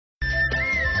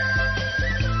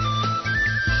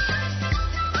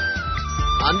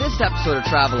On this episode of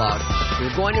Travelogue,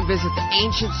 we're going to visit the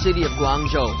ancient city of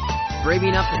Guangzhou, brave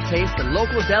enough to taste the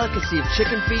local delicacy of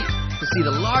chicken feet, to see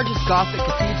the largest Gothic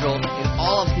cathedral in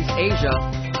all of East Asia,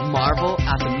 marvel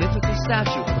at the mythical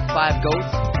statue of the 5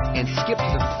 goats, and skip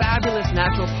to the fabulous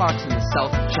natural parks in the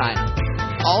south of China.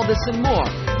 All this and more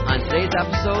on today's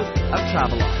episode of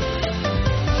Travelogue.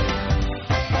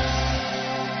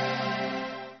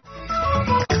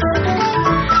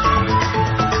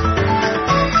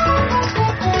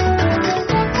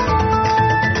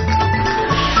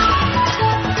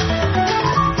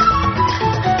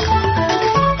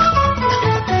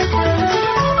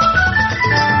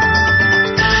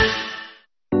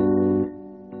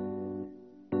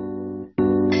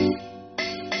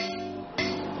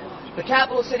 The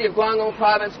capital city of Guangdong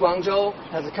Province, Guangzhou,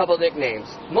 has a couple of nicknames.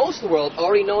 Most of the world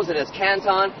already knows it as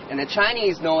Canton, and the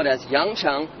Chinese know it as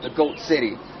Yangcheng, the Goat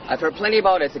City. I've heard plenty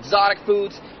about its exotic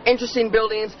foods, interesting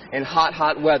buildings, and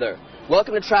hot weather.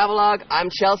 Welcome to Travelogue. I'm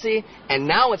Chelsea, and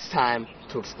now it's time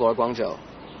to explore Guangzhou.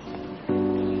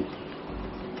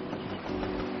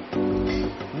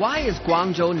 Why is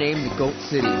Guangzhou named the Goat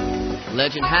City?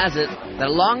 Legend has it that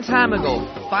a long time ago,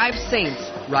 5 saints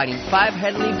riding 5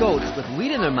 heavenly goats with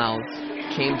wheat in their mouths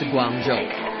came to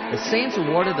Guangzhou. The saints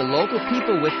rewarded the local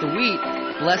people with the wheat,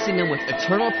 blessing them with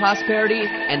eternal prosperity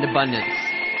and abundance.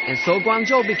 And so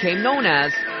Guangzhou became known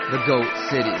as the Goat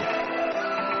City.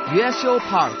 GUANGZHOU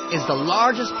Park is the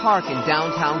largest park in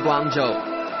downtown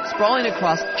Guangzhou. Sprawling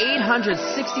across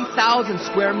 860,000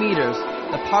 square meters,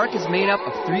 the park is made up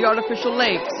of 3 artificial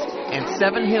lakes and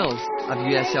 7 hills of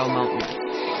GUANGZHOU Mountain.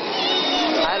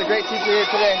 I had a great teacher here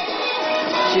today.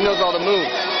 She knows all the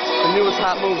moves. The newest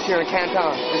hot moves here in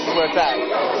Canton. This is where it's at.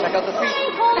 Check out the feet.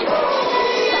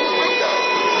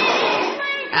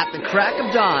 At the crack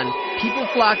of dawn, people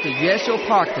flock to GUANGZHOU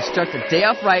Park to start the day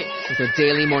off right with their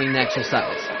daily morning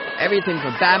exercise. Everything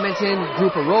from badminton,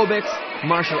 group aerobics,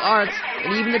 martial arts,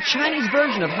 and even the Chinese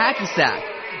version of hacky sack.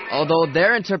 Although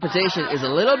their interpretation is a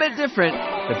little bit different,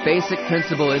 the basic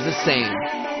principle is the same.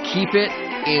 Keep it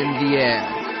in the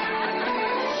air.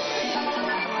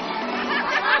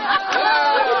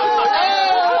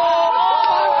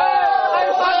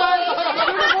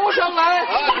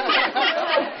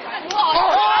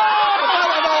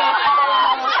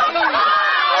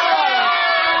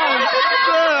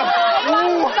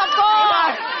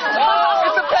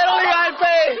 It's a penalty I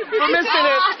pay for missing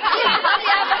it.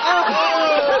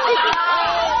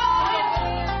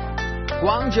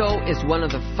 Guangzhou is one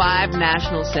of the 5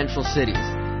 national central cities.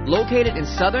 Located in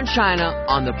southern China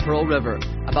on the Pearl River,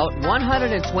 about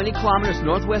 120 kilometers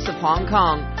northwest of Hong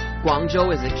Kong,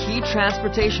 Guangzhou is a key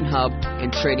transportation hub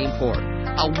and trading port.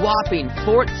 A whopping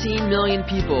 14 million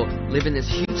people live in this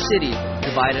huge city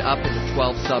divided up into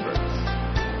 12 suburbs.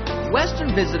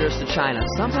 Western visitors to China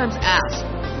sometimes ask,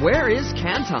 where is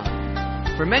Canton?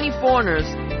 For many foreigners,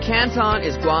 Canton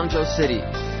is Guangzhou City,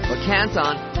 but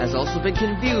Canton has also been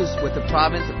confused with the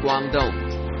province of Guangdong,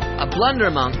 a blunder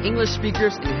among English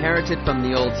speakers inherited from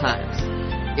the old times.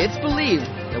 It's believed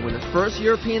that when the first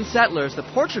European settlers, the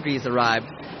Portuguese, arrived,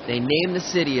 they named the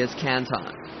city as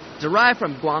Canton, derived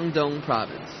from Guangdong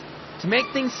province. To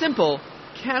make things simple,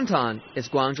 Canton is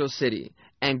Guangzhou City,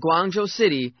 and Guangzhou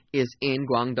City is in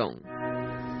Guangdong.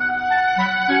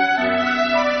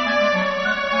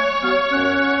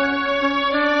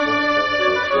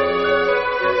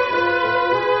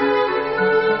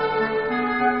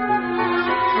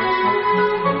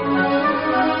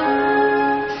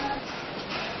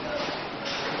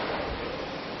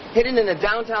 Hidden in the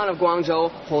downtown of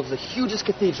Guangzhou holds the hugest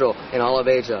cathedral in all of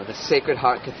Asia, the Sacred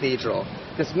Heart Cathedral.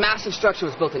 This massive structure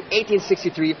was built in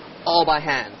 1863, all by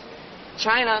hand.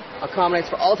 China accommodates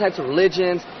for all types of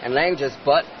religions and languages,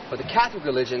 but for the Catholic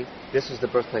religion, this was the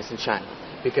birthplace in China.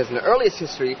 Because in the earliest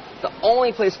history, the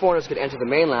only place foreigners could enter the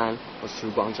mainland was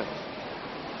through Guangzhou.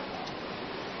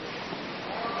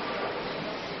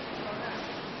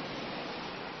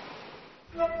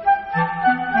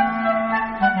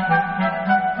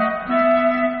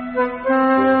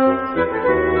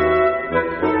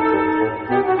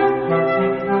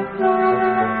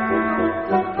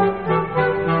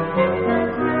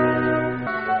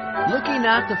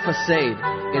 At the facade,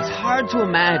 it's hard to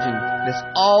imagine this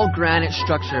all-granite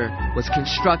structure was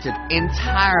constructed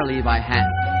entirely by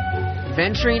hand.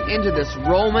 Venturing into this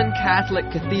Roman Catholic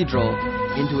cathedral,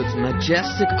 into its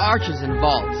majestic arches and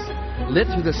vaults, lit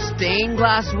through the stained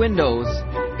glass windows,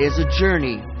 is a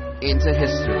journey into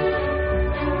history.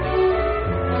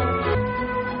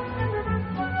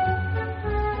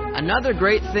 Another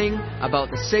great thing about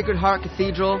the Sacred Heart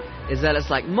Cathedral is that it's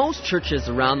like most churches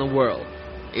around the world.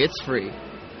 It's free.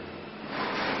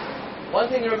 One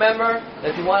thing to remember,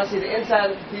 that if you want to see the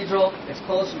inside of the cathedral, it's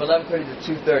closed from 11:30 to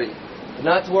 2:30. But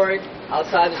not to worry,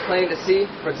 outside there's plenty to see.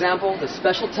 For example, the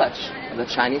special touch of the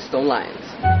Chinese stone lions.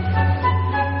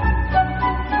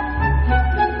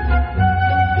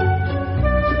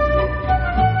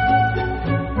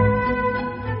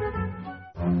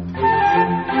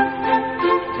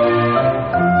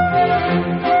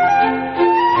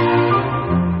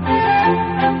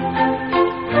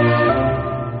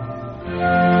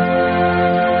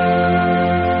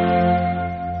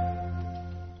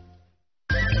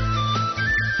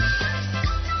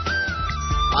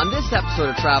 On this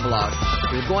episode of Travelogue,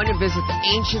 we're going to visit the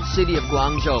ancient city of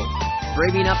Guangzhou,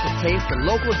 braving up to taste the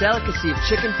local delicacy of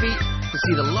chicken feet, to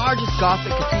see the largest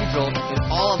Gothic cathedral in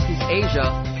all of East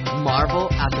Asia, marvel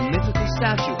at the mythical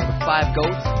statue of the 5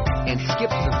 goats, and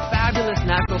skip to the fabulous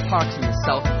natural parks in the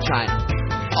south of China.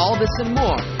 All this and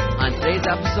more on today's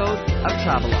episode of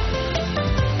Travelogue.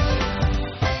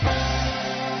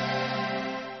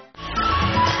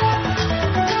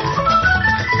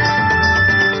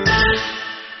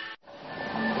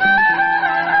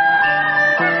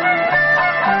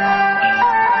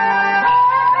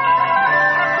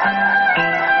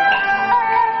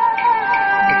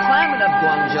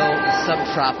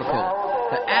 Subtropical.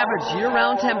 The average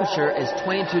year-round temperature is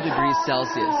 22 degrees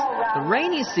Celsius. The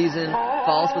rainy season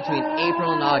falls between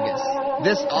April and August.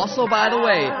 This also, by the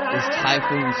way, is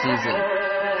typhoon season.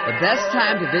 The best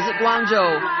time to visit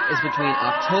Guangzhou is between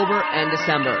October and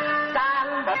December.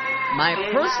 My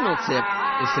personal tip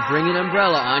is to bring an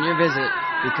umbrella on your visit,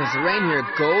 because the rain here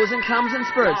goes and comes in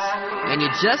spurts, and you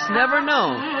just never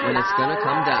know when it's going to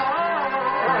come down.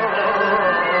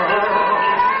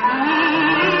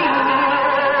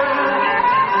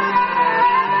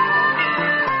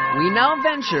 We now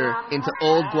venture into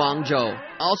Old Guangzhou,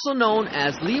 also known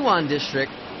as Liwan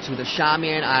District, to the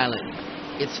Xiamen Island.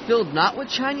 It's filled not with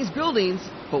Chinese buildings,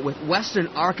 but with Western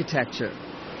architecture.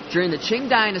 During the Qing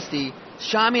Dynasty,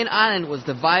 Xiamen Island was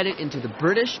divided into the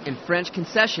British and French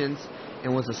concessions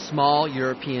and was a small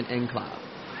European enclave.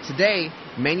 Today,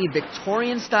 many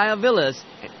Victorian-style villas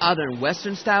and other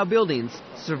Western-style buildings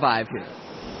survive here.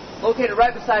 Located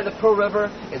right beside the Pearl River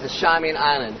is the Xiamen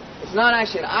Island. It's not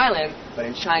actually an island, but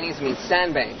in Chinese means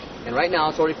sandbank. And right now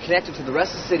it's already connected to the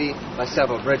rest of the city by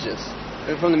several bridges.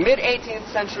 And from the mid-18th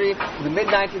century to the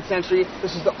mid-19th century,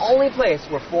 this is the only place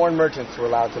where foreign merchants were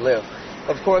allowed to live.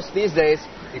 Of course, these days,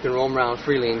 you can roam around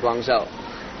freely in Guangzhou.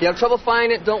 If you have trouble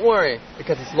finding it, don't worry,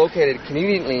 because it's located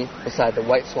conveniently beside the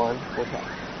White Swan Hotel.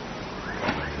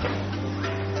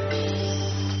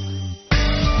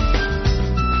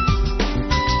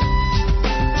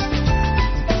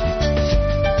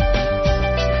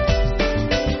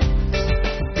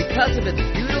 Because of its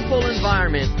beautiful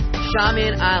environment,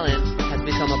 Xiamen Island has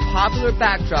become a popular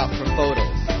backdrop for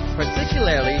photos,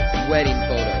 particularly wedding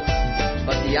photos.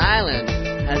 But the island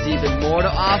has even more to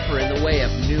offer in the way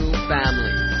of new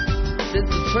families. Since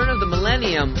the turn of the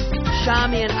millennium,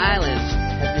 Xiamen Island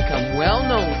has become well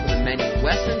known for the many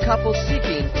Western couples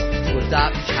seeking to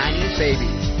adopt Chinese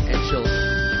babies and children.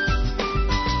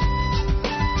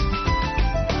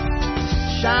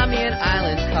 Xiamen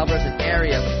Island covers an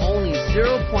area of only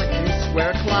 0.3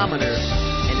 square kilometers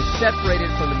and is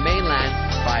separated from the mainland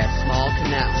by a small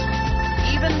canal.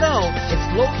 Even though it's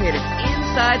located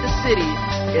inside the city,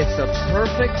 it's a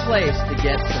perfect place to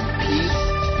get some peace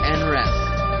and rest.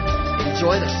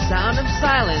 Enjoy the sound of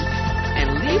silence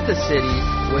and leave the city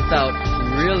without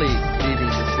really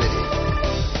leaving the city.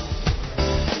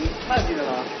 还记得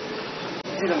吗？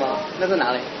记得吗？那在哪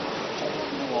里？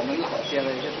我们一起建了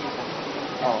一个地方。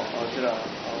哦，我知道了。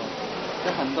哦，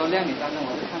这很多靓女当中，我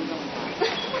是看中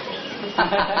她。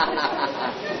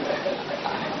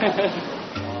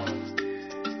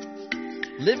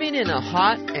Living in a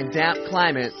hot and damp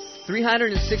climate,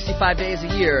 365 days a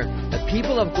year, the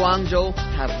people of Guangzhou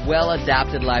have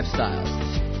well-adapted lifestyles.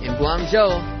 In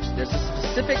Guangzhou, there's a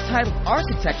specific type of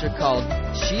architecture called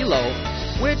shilo,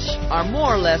 which are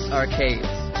more or less arcades.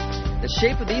 The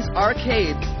shape of these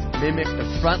arcades mimic the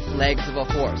front legs of a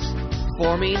horse,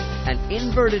 forming an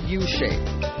inverted U shape.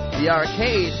 The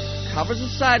arcade covers the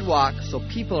sidewalk so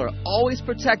people are always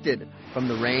protected from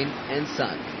the rain and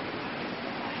sun.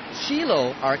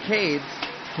 Shilo arcades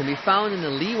can be found in the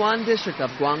Liwan district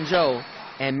of Guangzhou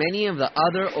and many of the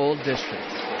other old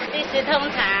districts.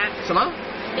 什么？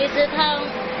鸡翅汤。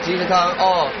鸡翅汤.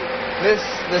 Oh, this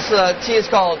tea is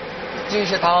called 鸡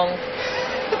翅汤.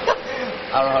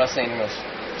 I don't know how to say in English.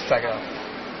 Let's check it out.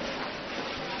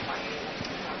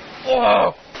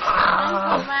 Whoa!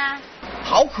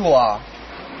 好苦啊！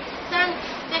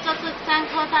这个是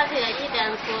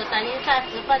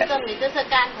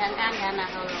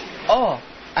Oh,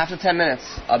 after 10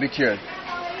 minutes, I'll be cured.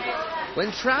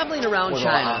 When traveling around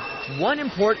China, one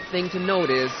important thing to note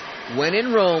is, when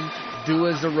in Rome, do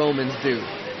as the Romans do,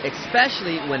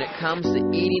 especially when it comes to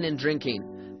eating and drinking.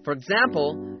 For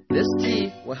example, this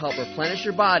tea will help replenish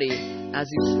your body as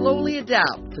you slowly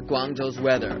adapt to Guangzhou's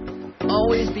weather.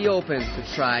 Always be open to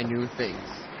try new things.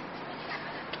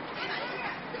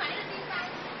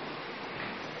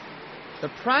 The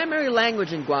primary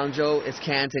language in Guangzhou is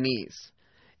Cantonese.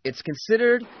 It's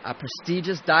considered a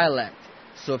prestigious dialect,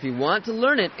 so if you want to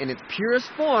learn it in its purest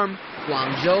form,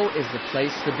 Guangzhou is the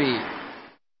place to be.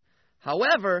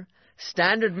 However,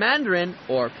 Standard Mandarin,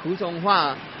 or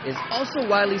Putonghua, is also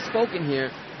widely spoken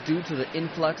here due to the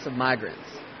influx of migrants.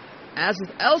 As with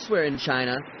elsewhere in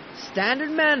China, Standard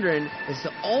Mandarin is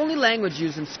the only language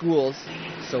used in schools,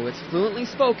 so it's fluently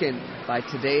spoken by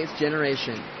today's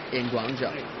generation in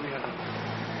Guangzhou.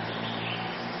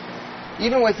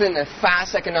 Even within a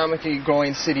fast economically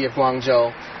growing city of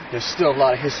Guangzhou, there's still a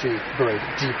lot of history buried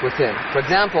deep within. For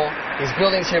example, these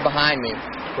buildings here behind me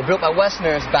were built by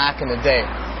Westerners back in the day.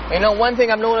 And you know, one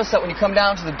thing I've noticed that when you come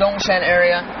down to the Dongshan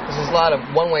area, there's a lot of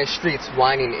one-way streets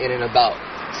winding in and about.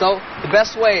 So the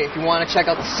best way, if you want to check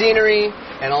out the scenery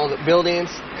and all the buildings,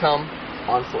 come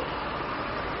on foot.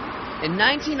 In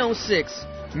 1906,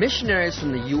 missionaries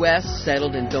from the U.S.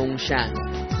 settled in Dongshan,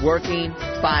 working,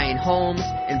 buying homes,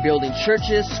 and building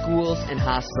churches, schools, and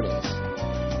hospitals.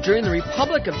 During the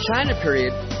Republic of China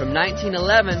period, from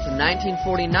 1911 to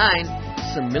 1949,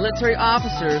 some military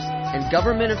officers and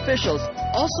government officials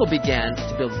also began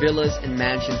to build villas and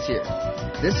mansions here.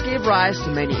 This gave rise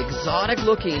to many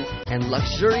exotic-looking and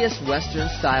luxurious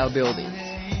Western-style buildings.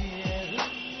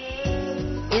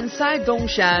 Inside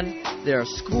Dongshan, there are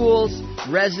schools,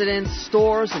 residents,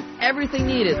 stores, and everything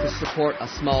needed to support a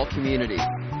small community.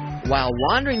 While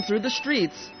wandering through the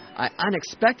streets, I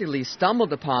unexpectedly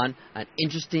stumbled upon an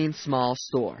interesting small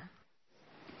store.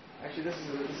 Actually, this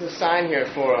is a sign here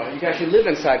for you can actually live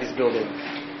inside these buildings.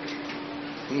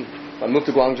 If I move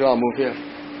to Guangzhou, I'll move here.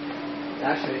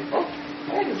 Actually, oh,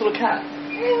 hey, this little cat.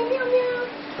 Meow, meow, meow.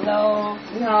 Hello.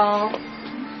 Meow.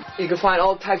 You can find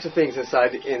all types of things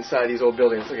inside these old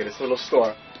buildings. Look at this little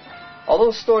store.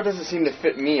 Although the store doesn't seem to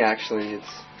fit me, actually,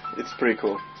 it's pretty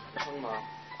cool.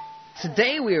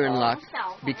 Today we are in luck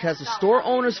because the store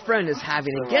owner's friend is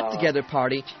having a get-together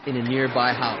party in a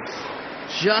nearby house.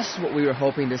 Just what we were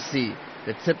hoping to see,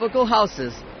 the typical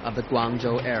houses of the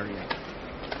Guangzhou area.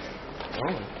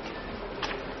 Oh.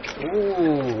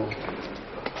 Ooh.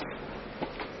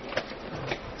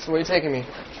 So where are you taking me?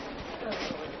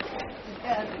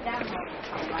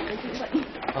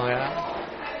 Oh, yeah?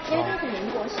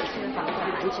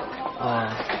 Oh.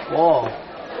 Whoa.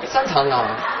 3层啊.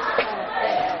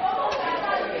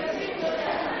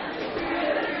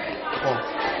 Oh,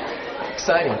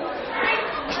 exciting.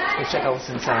 Let's check out what's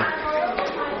inside.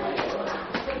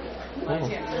 Oh.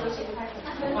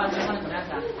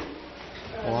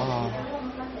 Wow.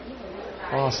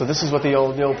 Oh, so this is what the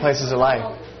old places are like.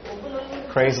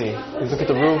 Crazy. You look at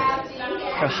the roof.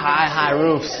 Got high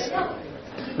roofs.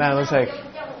 Man, it looks like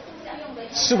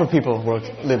super people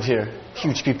live here.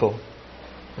 Huge people.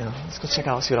 Yeah, let's go check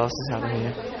out, see what else is happening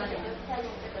here.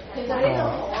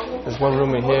 Oh, there's one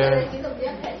room in here.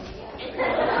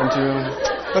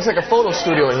 Looks like a photo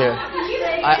studio in here.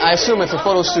 I assume it's a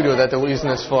photo studio that they're using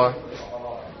this for.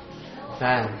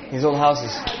 Man, these old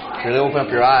houses really open up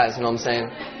your eyes, you know what I'm saying?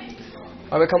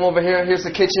 Alright, we come over here. Here's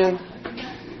the kitchen.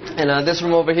 And this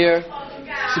room over here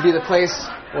should be the place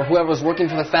where whoever was working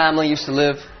for the family used to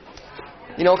live.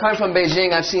 You know, coming from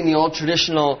Beijing, I've seen the old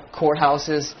traditional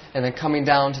courthouses, and then coming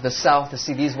down to the south to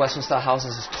see these Western-style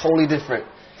houses is totally different.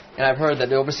 And I've heard that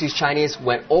the overseas Chinese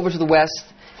went over to the West,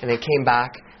 and they came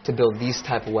back to build these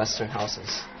type of Western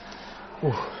houses.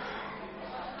 Whew.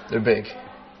 They're big.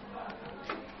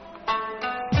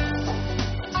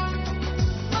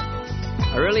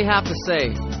 I really have to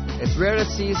say, it's rare to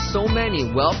see so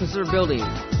many well-preserved buildings,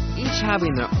 each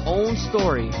having their own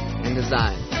story and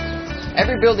design.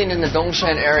 Every building in the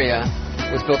Dongshan area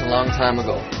was built a long time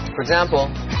ago. For example,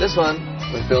 this one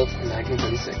was built in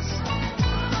 1936.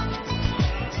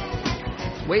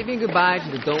 Waving goodbye to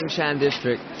the Dongshan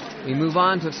district, we move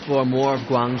on to explore more of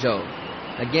Guangzhou.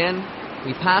 Again,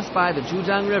 we pass by the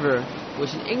Zhujiang River,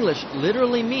 which in English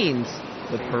literally means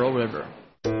the Pearl River.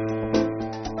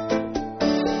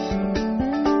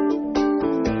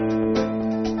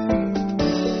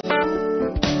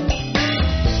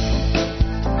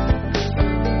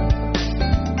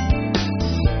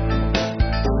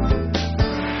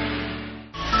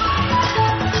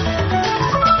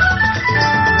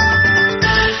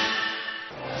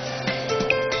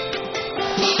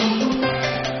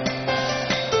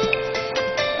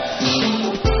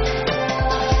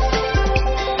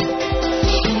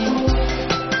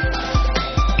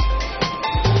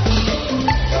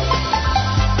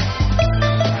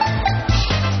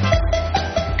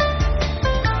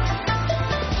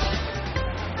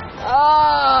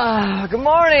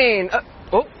 morning! A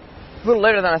little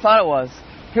later than I thought it was.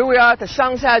 Here we are at the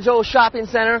GUANGZHOU Shopping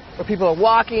Center where people are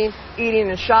walking, eating,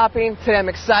 and shopping. Today I'm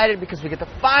excited because we get to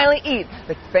finally eat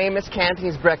the famous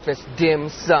Cantonese breakfast, dim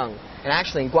sum. And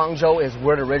actually, Guangzhou is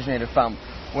where it originated from.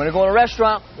 We're going to go to a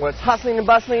restaurant where it's hustling and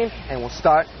bustling, and we'll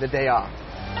start the day off.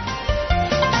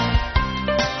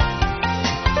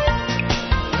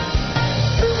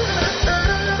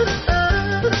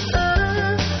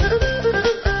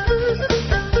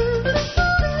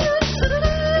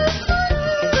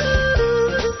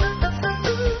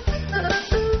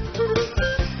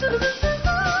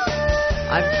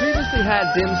 I've previously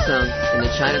had dim sum in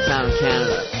the Chinatown of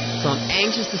Canada, so I'm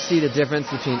anxious to see the difference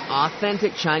between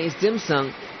authentic Chinese dim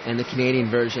sum and the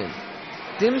Canadian version.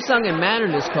 Dim sum in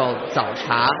Mandarin is called 早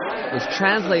茶, which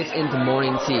translates into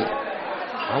morning tea.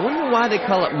 I wonder why they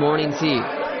call it morning tea.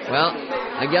 Well,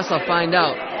 I guess I'll find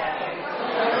out.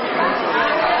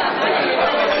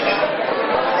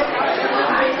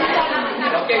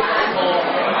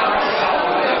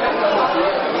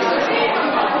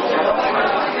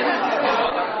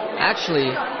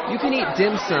 Actually, you can eat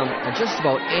dim sum at just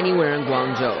about anywhere in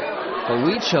Guangzhou, but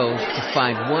we chose to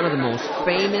find one of the most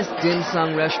famous dim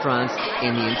sum restaurants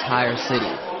in the entire city.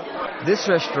 This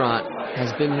restaurant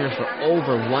has been here for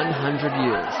over 100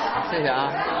 years.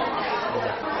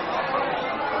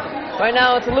 Right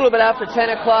now it's a little bit after 10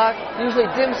 o'clock. Usually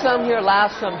dim sum here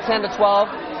lasts from 10 to 12.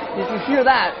 If you hear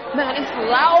that, man, it's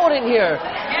loud in here.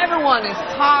 Everyone is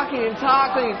talking and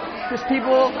talking. There's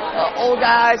people, old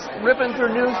guys, ripping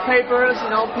through newspapers,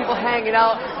 people hanging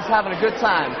out, just having a good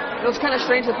time. It's kind of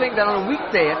strange to think that on a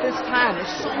weekday at this time,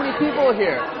 there's so many people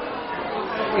here.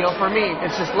 For me,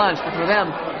 it's just lunch, but for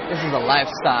them, this is a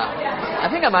lifestyle.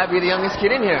 I think I might be the youngest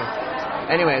kid in here.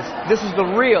 Anyways, this is the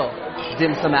real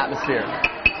dim sum atmosphere.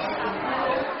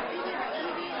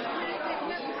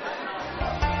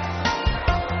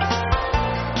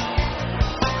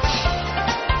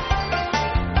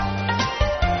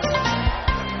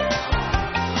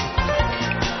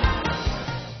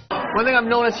 One thing I've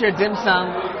noticed here at dim sum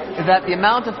is that the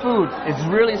amount of food is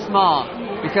really small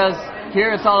because here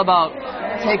it's all about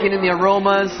taking in the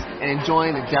aromas and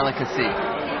enjoying the delicacy.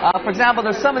 For example,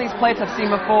 there's some of these plates I've seen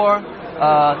before,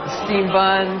 the steamed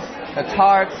buns, the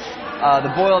tarts, the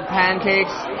boiled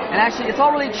pancakes, and actually it's all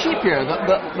really cheap here.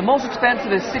 The most expensive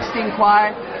is 16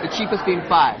 kwai, the cheapest being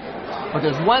 5. But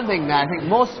there's one thing that I think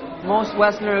most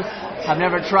Westerners have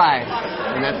never tried,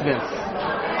 and that's this.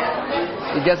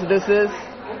 You guess what this is?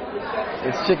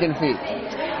 It's chicken feet.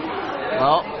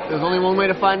 Well, there's only one way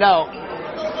to find out.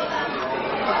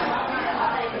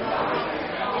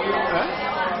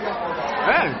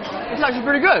 Hey, it's actually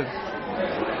pretty good.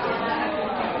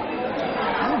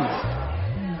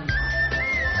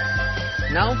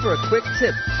 Now for a quick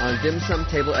tip on dim sum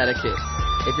table etiquette.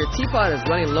 If your teapot is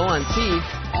running low on tea,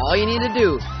 all you need to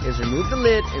do is remove the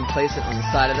lid and place it on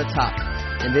the side of the top,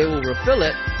 and they will refill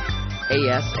it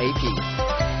ASAP.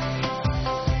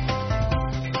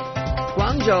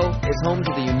 Guangzhou is home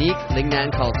to the unique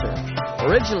Lingnan culture.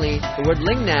 Originally, the word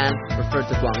Lingnan referred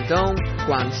to Guangdong,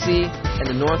 Guangxi, and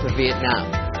the north of Vietnam.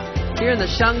 Here in the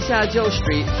GUANGZHOU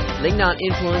Street, Lingnan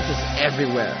influence is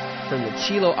everywhere, from the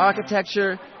Qilo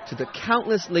architecture to the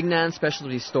countless Lingnan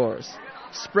specialty stores.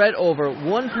 Spread over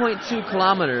 1.2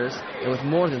 kilometers and with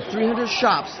more than 300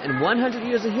 shops and 100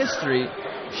 years of history,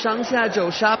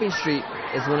 GUANGZHOU Shopping Street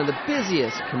is one of the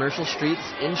busiest commercial streets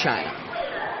in China.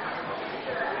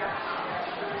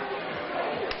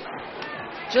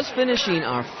 Just finishing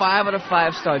our 5 out of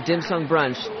 5-star dim sum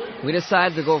brunch, we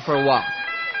decided to go for a walk.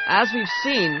 As we've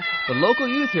seen, the local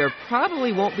youth here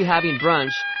probably won't be having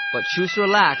brunch, but choose to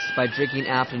relax by drinking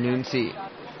afternoon tea.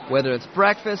 Whether it's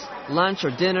breakfast, lunch,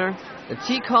 or dinner, the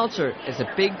tea culture is a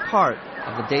big part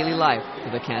of the daily life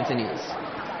for the Cantonese.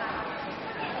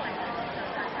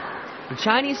 The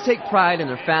Chinese take pride in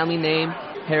their family name,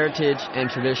 heritage, and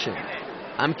tradition.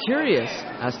 I'm curious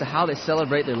as to how they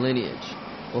celebrate their lineage.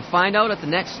 We'll find out at the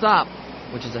next stop,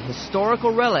 which is a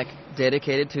historical relic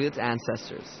dedicated to its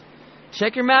ancestors.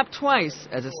 Check your map twice,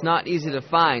 as it's not easy to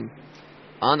find.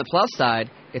 On the plus side,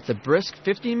 it's a brisk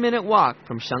 15-minute walk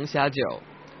from GUANGZHOU.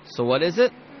 So what is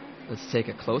it? Let's take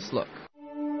a close look.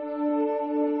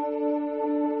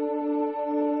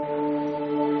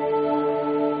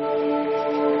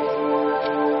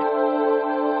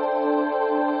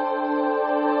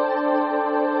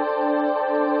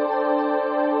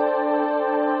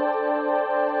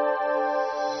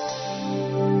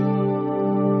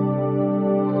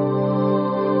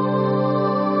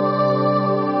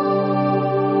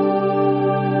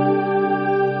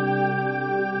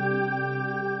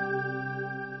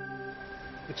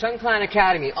 Chun Clan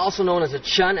Academy, also known as the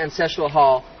Chun Ancestral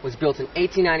Hall, was built in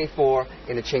 1894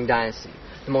 in the Qing Dynasty.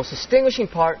 The most distinguishing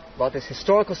part about this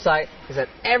historical site is that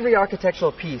every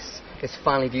architectural piece is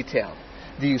finely detailed.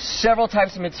 They use several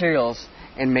types of materials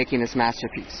in making this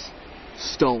masterpiece.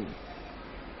 Stone,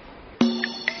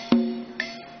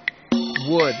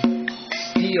 wood,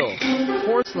 steel,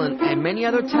 porcelain, and many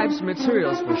other types of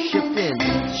materials were shipped in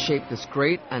to shape this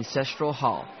great ancestral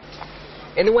hall.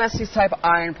 In the West, these type of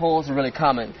iron poles are really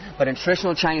common, but in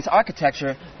traditional Chinese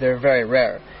architecture, they're very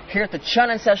rare. Here at the Chun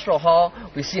Ancestral Hall,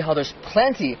 we see how there's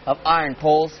plenty of iron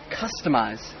poles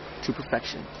customized to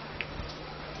perfection.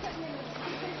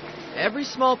 Every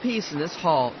small piece in this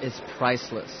hall is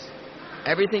priceless.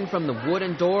 Everything from the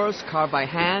wooden doors carved by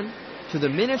hand to the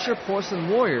miniature porcelain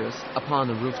warriors upon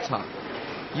the rooftop.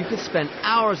 You could spend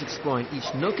hours exploring each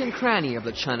nook and cranny of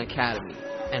the Chun Academy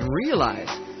and realize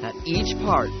that each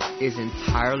part is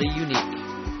entirely unique.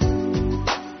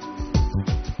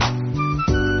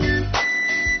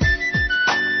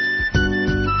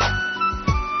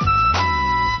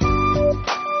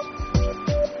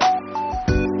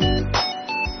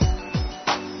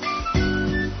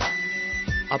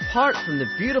 Apart from the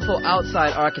beautiful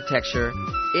outside architecture,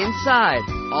 inside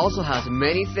also has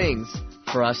many things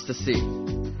for us to see.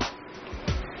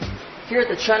 Here at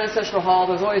the Chun Ancestral Hall,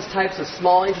 there's always types of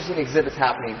small, interesting exhibits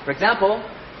happening. For example,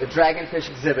 the dragonfish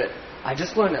exhibit. I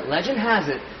just learned that legend has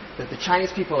it that the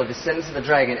Chinese people are descendants of the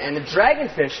dragon, and the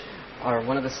dragonfish are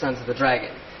one of the sons of the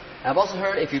dragon. I've also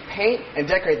heard if you paint and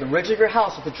decorate the ridge of your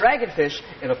house with the dragonfish,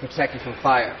 it'll protect you from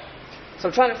fire. So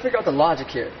I'm trying to figure out the logic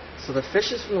here. So the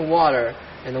fish is from the water,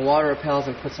 and the water repels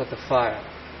and puts out the fire.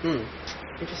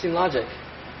 Interesting logic.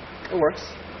 It works.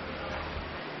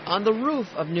 On the roof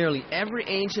of nearly every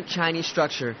ancient Chinese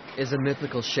structure is a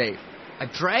mythical shape, a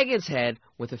dragon's head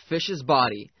with a fish's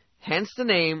body, hence the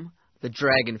name, the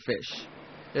dragonfish.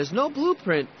 There's no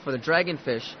blueprint for the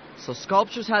dragonfish, so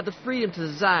sculptors had the freedom to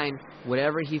design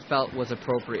whatever he felt was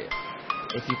appropriate.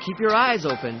 If you keep your eyes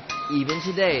open, even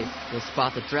today, you'll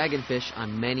spot the dragonfish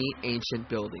on many ancient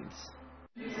buildings.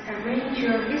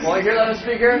 Well, you hear that,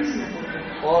 speaker?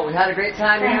 Well, we had a great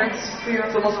time here.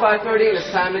 It's almost 5:30 and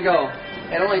it's time to go.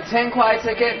 And only 10 quiet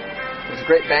ticket. It was a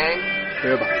great bang.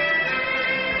 Goodbye.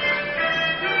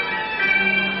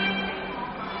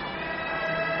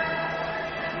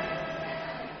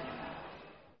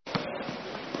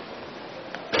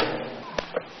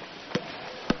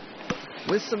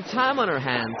 With some time on our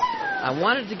hands, I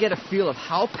wanted to get a feel of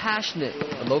how passionate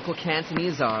the local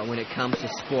Cantonese are when it comes to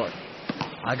sport.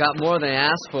 I got more than I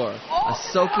asked for, a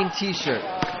soaking t-shirt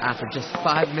after just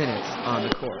 5 minutes on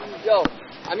the court. Yo,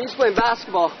 I'm used to playing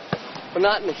basketball, but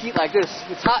not in the heat like this.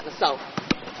 It's hot in the south.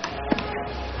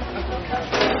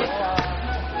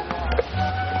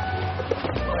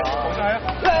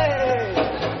 Hey!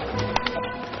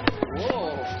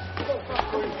 Whoa!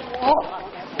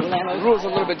 The rules are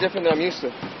a little bit different than I'm used to,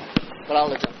 but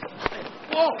I'll adjust.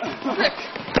 Whoa! Sick!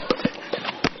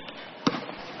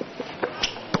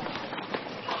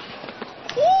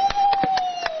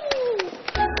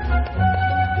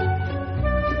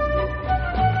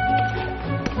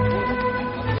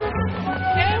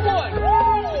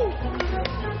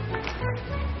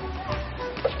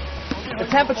 The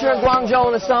temperature in Guangzhou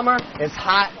in the summer is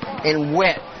hot and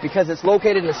wet because it's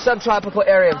located in the subtropical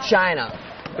area of China.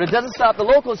 But it doesn't stop the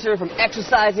locals here from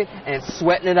exercising and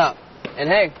sweating it up. And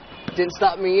hey, it didn't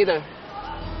stop me either.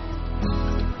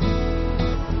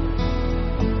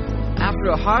 After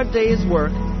a hard day's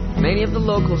work, many of the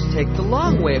locals take the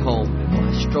long way home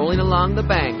while strolling along the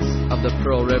banks of the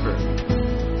Pearl River.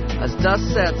 As dusk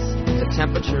sets, the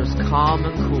temperature is calm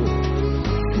and cool.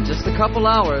 In just a couple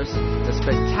hours, the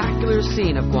spectacular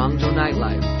scene of Guangzhou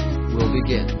nightlife will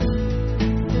begin.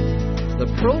 The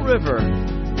Pearl River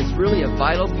is really a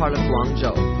vital part of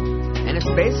Guangzhou, and it's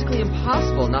basically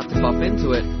impossible not to bump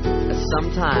into it at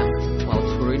some time while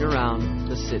touring around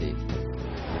the city.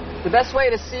 The best way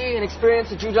to see and experience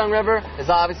the Zhujiang River is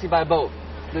obviously by boat.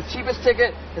 The cheapest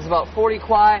ticket is about 40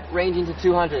 kuai, ranging to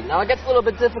 200. Now it gets a little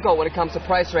bit difficult when it comes to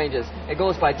price ranges. It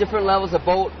goes by different levels of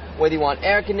boat, whether you want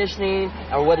air conditioning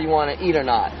or whether you want to eat or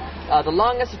not. The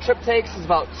longest the trip takes is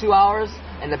about 2 hours,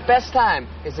 and the best time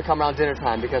is to come around dinner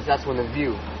time because that's when the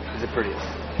view is the prettiest.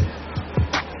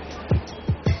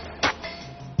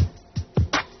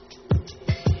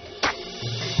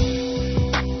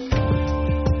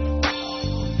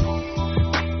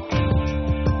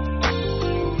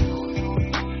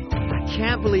 I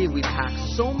can't believe we packed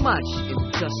so much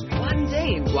in just one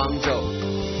day in Guangzhou.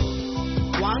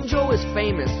 Guangzhou is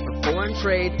famous for foreign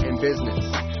trade and business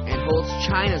and holds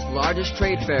China's largest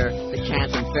trade fair, the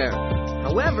Canton Fair.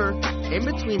 However, In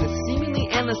between the seemingly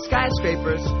endless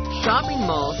skyscrapers, shopping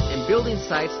malls, and building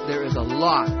sites, there is a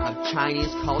lot of Chinese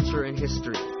culture and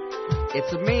history.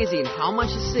 It's amazing how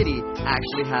much the city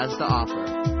actually has to offer.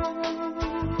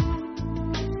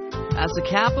 As the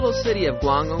capital city of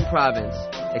Guangdong Province,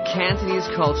 the Cantonese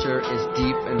culture is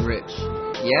deep and rich.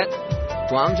 Yet,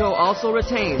 Guangzhou also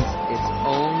retains its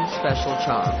own special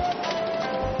charm.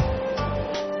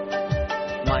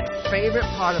 My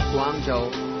favorite part of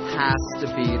Guangzhou has to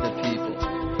be the people.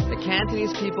 The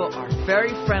Cantonese people are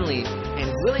very friendly and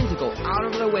willing to go out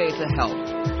of their way to help.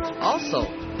 Also,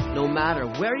 no matter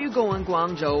where you go in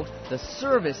Guangzhou, the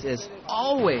service is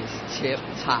always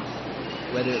tip-top.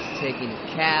 Whether it's taking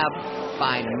a cab,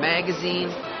 buying a magazine,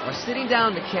 or sitting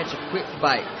down to catch a quick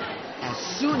bite, as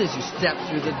soon as you step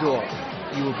through the door,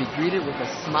 you will be greeted with a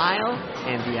smile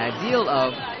and the ideal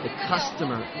of the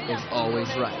customer is always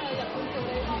right.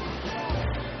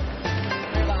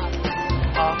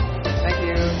 Thank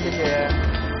you.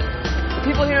 The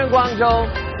people here in Guangzhou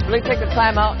really take the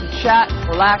time out to chat,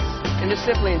 relax, and just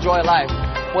simply enjoy life.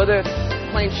 Whether it's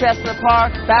playing chess in the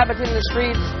park, badminton in the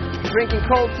streets, drinking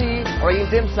cold tea, or eating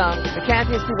dim sum, the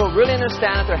Cantonese people really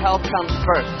understand that their health comes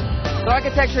first. The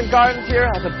architecture and gardens here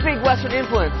has a big Western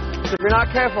influence, so if you're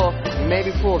not careful, you may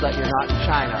be fooled that you're not in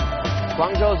China.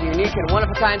 Guangzhou is a unique and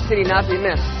one-of-a-kind city not to be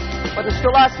missed. But there's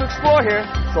still lots to explore here,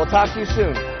 so I'll talk to you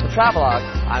soon. For Travelogue,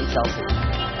 I'm Chelsea.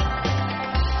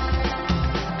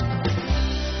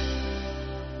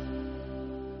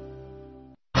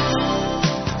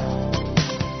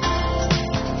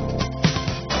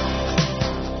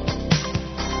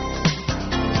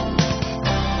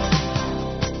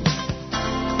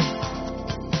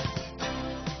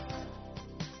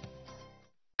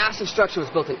 Massive structure was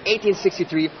built in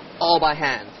 1863, all by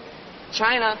hand.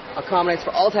 China accommodates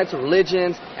for all types of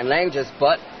religions and languages,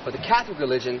 but for the Catholic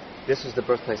religion, this was the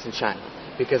birthplace in China.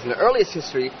 Because in the earliest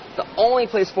history, the only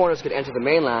place foreigners could enter the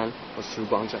mainland was through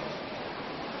Guangzhou.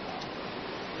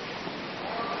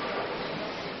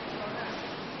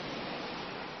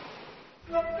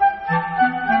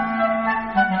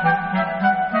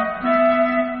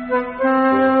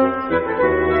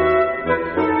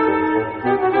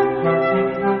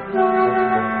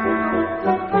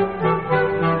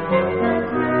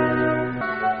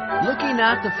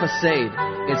 At the facade,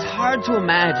 it's hard to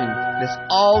imagine this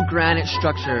all-granite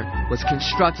structure was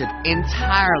constructed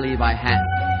entirely by hand.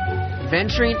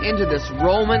 Venturing into this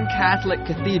Roman Catholic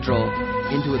cathedral,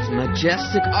 into its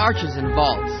majestic arches and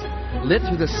vaults, lit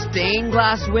through the stained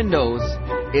glass windows,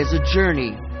 is a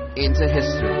journey into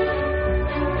history.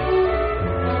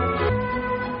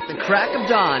 At the crack of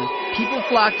dawn, people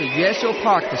flock to Yueshou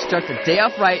Park to start the day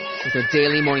off right with their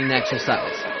daily morning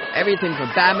exercise. Everything from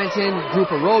badminton, group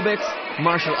aerobics,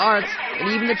 martial arts, and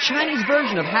even the Chinese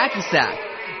version of hacky sack.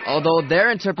 Although their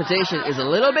interpretation is a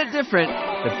little bit different,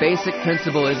 the basic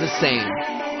principle is the same.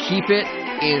 Keep it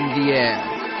in the air.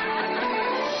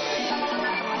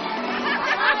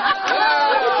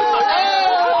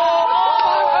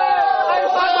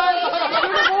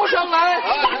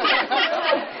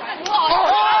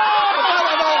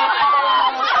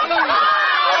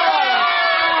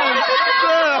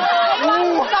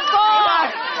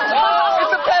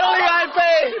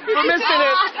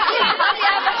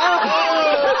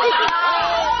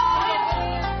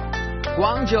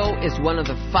 Guangzhou is one of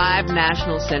the 5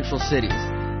 national central cities.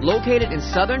 Located in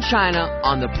southern China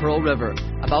on the Pearl River,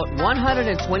 about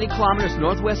 120 kilometers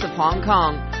northwest of Hong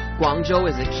Kong, Guangzhou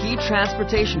is a key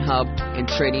transportation hub and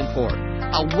trading port.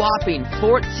 A whopping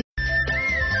 14...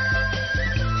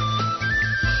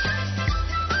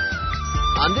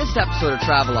 On this episode of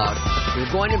Travelogue,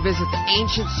 we're going to visit the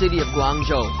ancient city of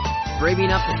Guangzhou, braving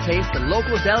up to taste the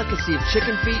local delicacy of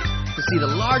chicken feet, to see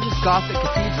the largest Gothic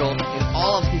cathedral in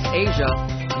all of East Asia,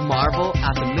 marvel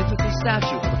at the mythical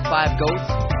statue of the 5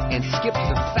 goats, and skip to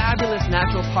the fabulous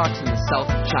natural parks in the south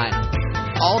of China.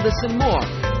 All this and more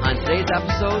on today's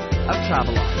episode of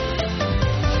Travelogue.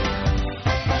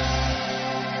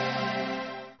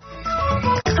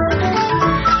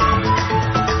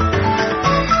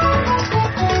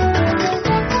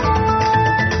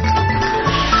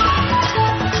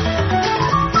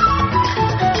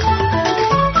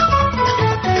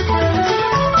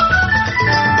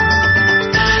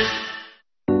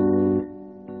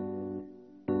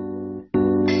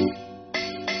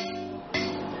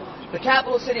 The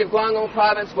capital city of Guangdong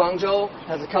Province, Guangzhou,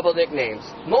 has a couple of nicknames.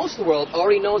 Most of the world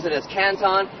already knows it as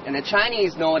Canton, and the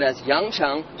Chinese know it as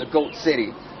Yangcheng, the Goat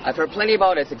City. I've heard plenty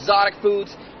about its exotic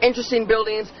foods, interesting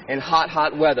buildings, and hot,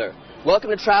 hot weather. Welcome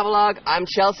to Travelogue. I'm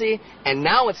Chelsea, and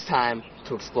now it's time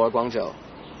to explore Guangzhou.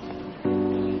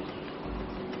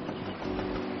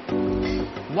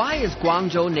 Why is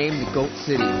Guangzhou named the Goat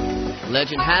City?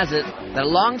 Legend has it that a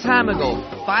long time ago,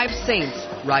 5 saints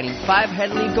riding 5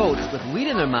 heavenly goats with wheat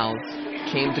in their mouths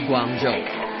came to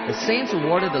Guangzhou. The saints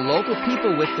rewarded the local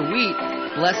people with the wheat,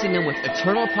 blessing them with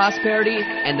eternal prosperity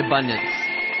and abundance.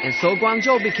 And so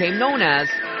Guangzhou became known as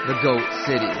the Goat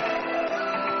City.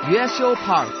 GUANGZHOU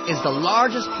Park is the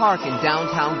largest park in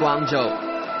downtown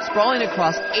Guangzhou. Sprawling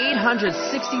across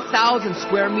 860,000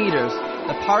 square meters,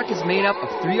 the park is made up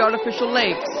of 3 artificial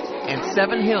lakes and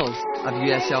 7 hills of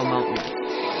GUANGZHOU Mountain.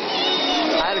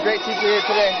 I had a great teacher here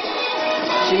today.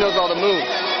 She knows all the moves.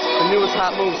 The newest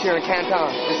hot moves here in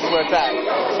Canton. This is where it's at.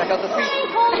 Check out the feet.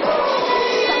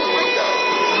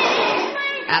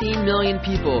 18 million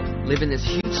people live in this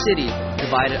huge city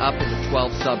divided up into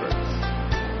 12 suburbs.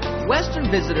 Western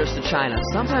visitors to China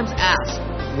sometimes ask,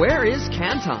 where is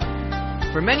Canton?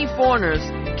 For many foreigners,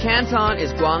 Canton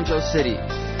is Guangzhou City,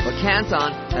 but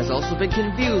Canton has also been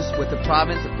confused with the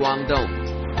province of Guangdong,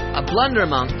 a blunder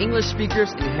among English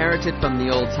speakers inherited from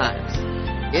the old times.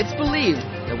 It's believed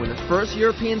that when the first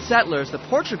European settlers, the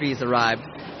Portuguese, arrived,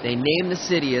 they named the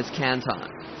city as Canton,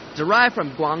 derived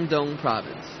from Guangdong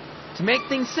province. To make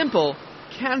things simple,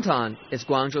 Canton is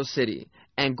Guangzhou City,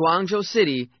 and Guangzhou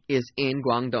City is in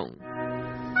Guangdong.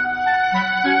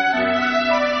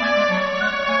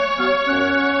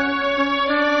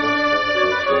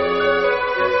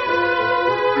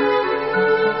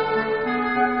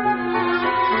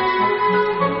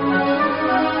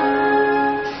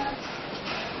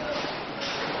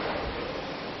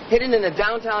 Hidden in the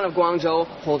downtown of Guangzhou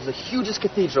holds the hugest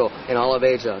cathedral in all of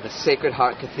Asia, the Sacred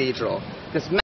Heart Cathedral. This